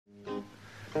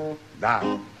Da.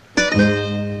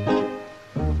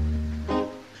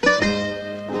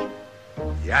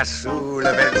 Γεια σου,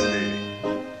 Λεβέντη.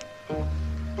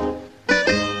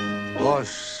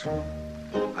 Boss,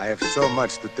 I have so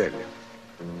much to tell you.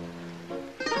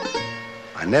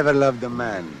 I never loved a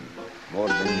man more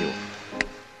than you.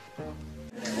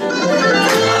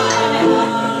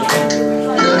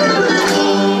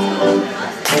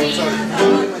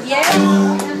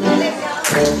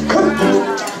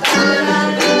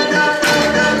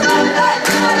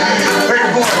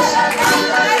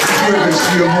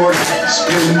 See a more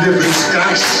splendiferous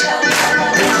gas.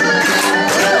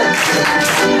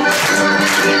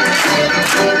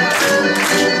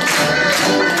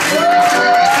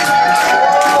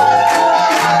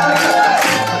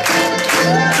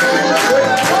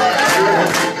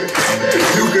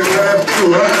 You can laugh too,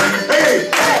 huh? Hey,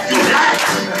 you laugh!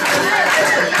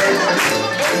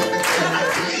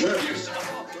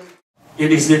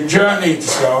 It is the journey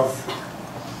itself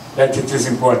that it is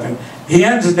important. He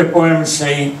ends the poem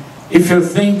saying, if you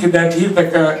think that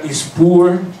Ithaca is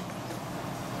poor,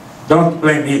 don't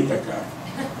blame Ithaca.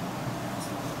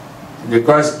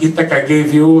 Because Ithaca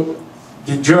gave you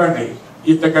the journey.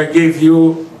 Ithaca gave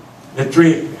you the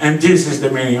trip. And this is the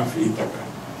meaning of Ithaca.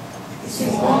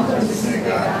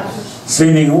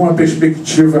 Sem nenhuma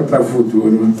perspectiva para o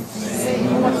futuro.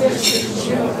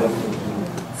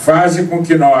 Faze com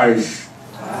que nós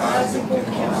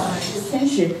天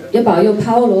使也保佑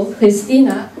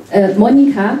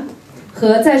Paulo、Christina、Monica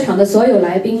和在场的所有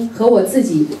来宾和我自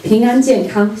己平安健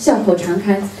康、笑口常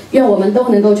开。愿我们都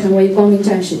能够成为光明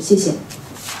战士。谢谢。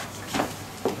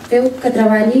Déu que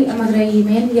treballi amb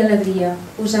agraïment i alegria,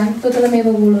 posant tota la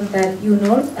meva voluntat i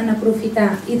honor en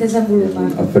aprofitar i desenvolupar.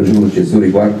 Affergiamo Gesù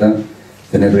riguarda,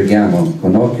 te ne preghiamo,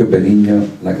 con occhio benigno,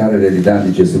 la cara eredità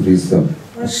di Gesù Cristo.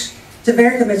 Te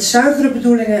werken met zuivere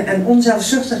bedoelingen en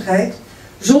onzelfzuchtigheid,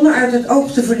 zonder uit het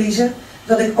oog te verliezen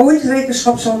dat ik ooit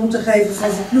rekenschap zal moeten geven van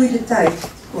verknoeide tijd.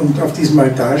 Und auf diesem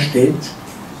Altar steht,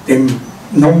 dem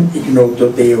non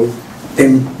ignoto Deo,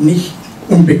 dem nicht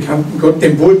unbekannten Gott,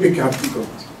 dem wohlbekannten Gott.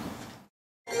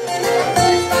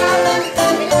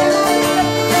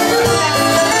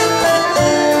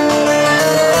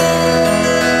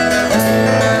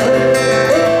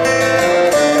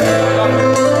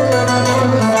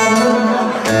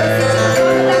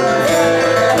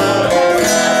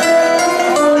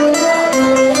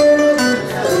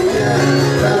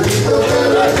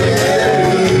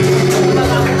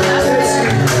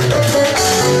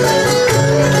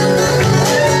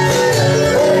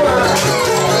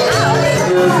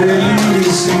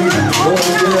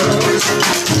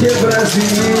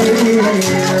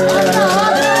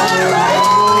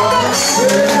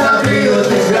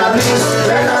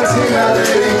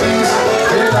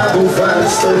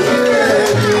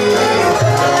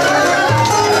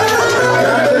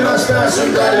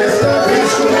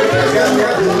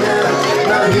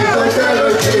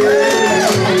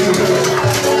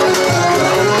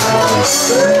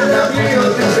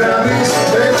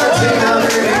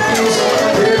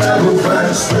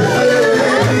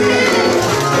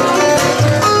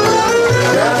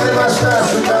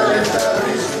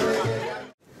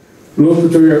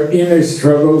 Look to your inner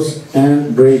struggles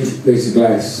and break this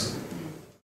glass.